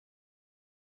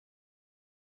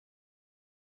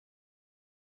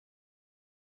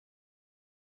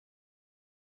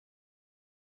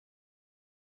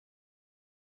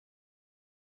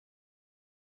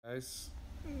Guys,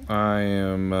 I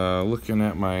am looking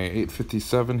at my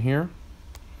 857 here,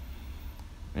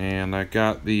 and I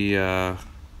got the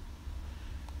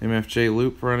MFJ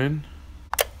loop running.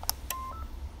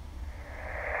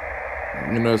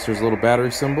 You notice there's a little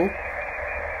battery symbol,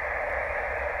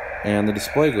 and the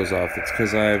display goes off. It's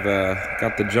because I've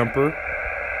got the jumper,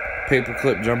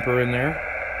 paperclip jumper in there.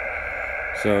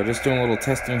 So just doing a little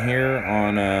testing here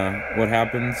on what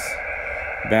happens,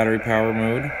 battery power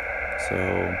mode.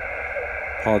 So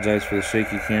apologize for the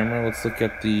shaky camera. Let's look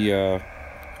at the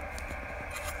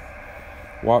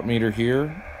watt meter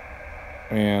here,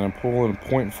 and I'm pulling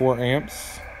 0.4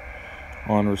 amps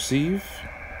on receive.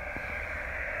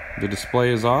 The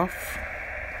display is off.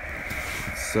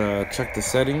 Let's check the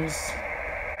settings.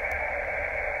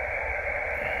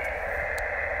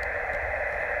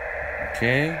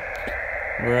 Okay,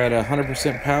 we're at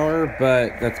 100% power,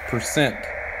 but that's percent.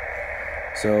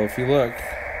 So if you look,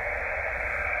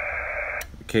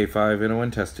 K5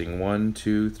 NON testing, 1,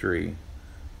 2, 3.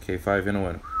 K5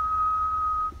 NON.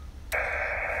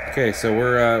 Okay, so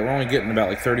we're only getting about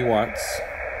like 30 watts.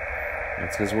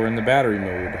 That's because we're in the battery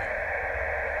mode.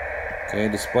 Okay,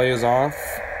 display is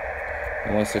off,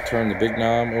 unless I turn the big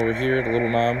knob over here, the little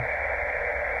knob.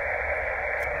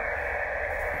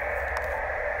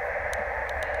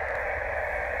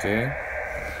 Okay.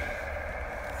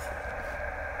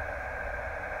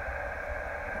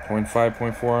 0.5,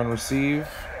 0.4 on receive.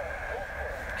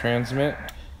 Transmit.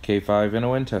 K5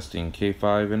 NON testing.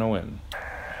 K5 NON.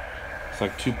 It's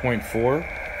like 2.4.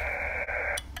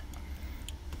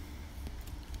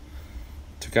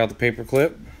 Took out the paper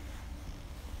clip.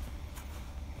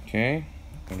 Okay.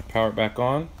 I'm going to power it back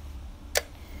on.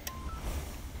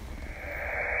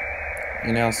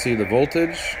 You now see the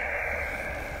voltage.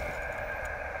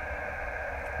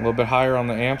 A little bit higher on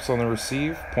the amps on the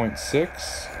receive.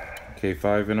 0.6.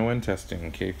 K5 NON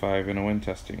testing, K5 NON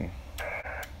testing.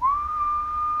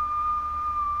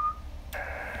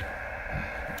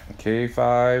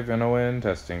 K5 NON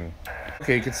testing.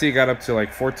 Okay, you can see it got up to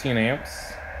like 14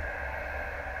 amps.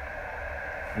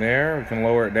 There, we can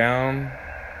lower it down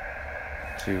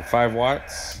to 5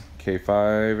 watts.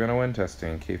 K5 NON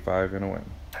testing, K5 NON.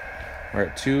 We're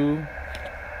at 2.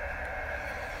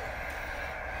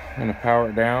 I'm gonna power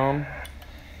it down.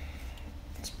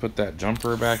 Let's put that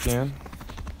jumper back in.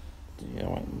 Yeah, I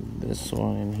want this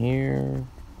one in here,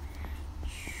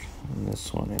 and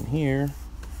this one in here.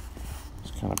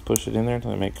 Just kind of push it in there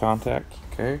until they make contact.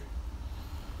 Okay.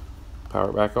 Power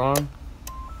it back on.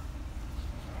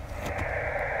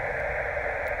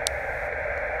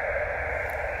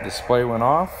 Display went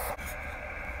off.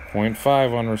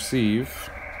 0.5 on receive.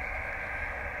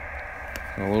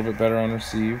 A little bit better on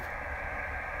receive.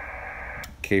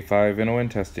 K5 NON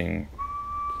testing.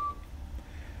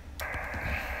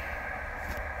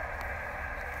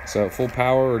 So at full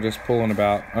power, we're just pulling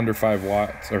about under 5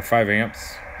 watts or 5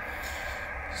 amps.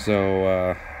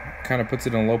 So kind of puts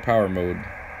it in low power mode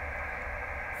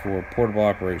for portable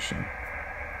operation.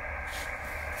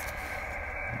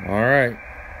 All right.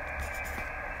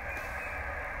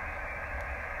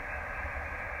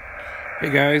 Hey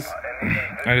guys,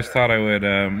 I just thought I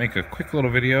would make a quick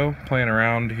little video playing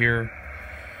around here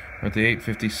with the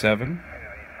 857,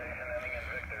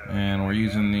 and we're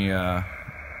using the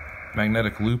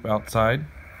magnetic loop outside.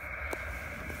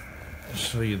 I'll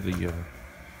show you the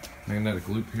magnetic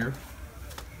loop here.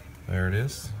 There it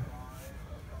is.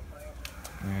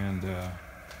 And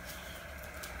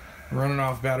running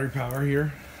off battery power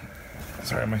here.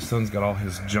 Sorry, my son's got all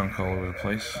his junk all over the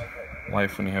place.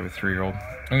 Life when you have a 3-year-old.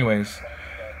 Anyways,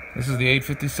 this is the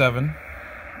 857,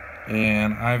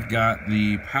 and I've got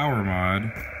the power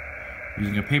mod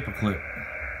using a paper clip.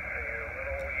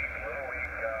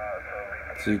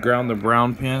 So you ground the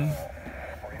brown pin,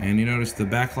 and you notice the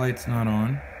backlight's not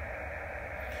on,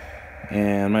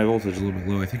 and my voltage is a little bit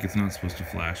low. I think it's not supposed to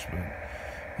flash, but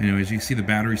anyways, you can see the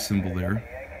battery symbol there,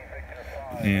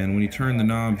 and when you turn the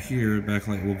knob here, the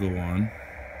backlight will go on,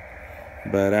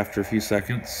 but after a few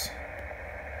seconds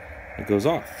it goes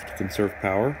off to conserve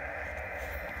power.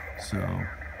 So